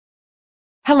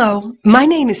Hello, my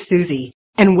name is Susie,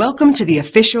 and welcome to the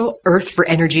official Earth for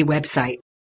Energy website.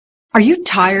 Are you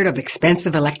tired of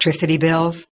expensive electricity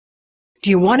bills? Do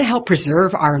you want to help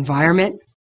preserve our environment?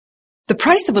 The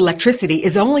price of electricity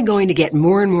is only going to get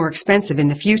more and more expensive in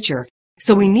the future,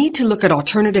 so we need to look at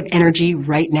alternative energy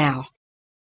right now.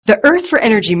 The Earth for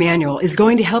Energy manual is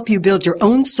going to help you build your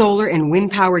own solar and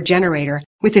wind power generator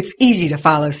with its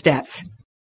easy-to-follow steps.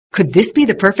 Could this be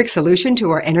the perfect solution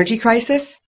to our energy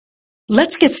crisis?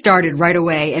 Let's get started right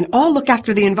away and all look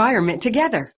after the environment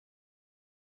together.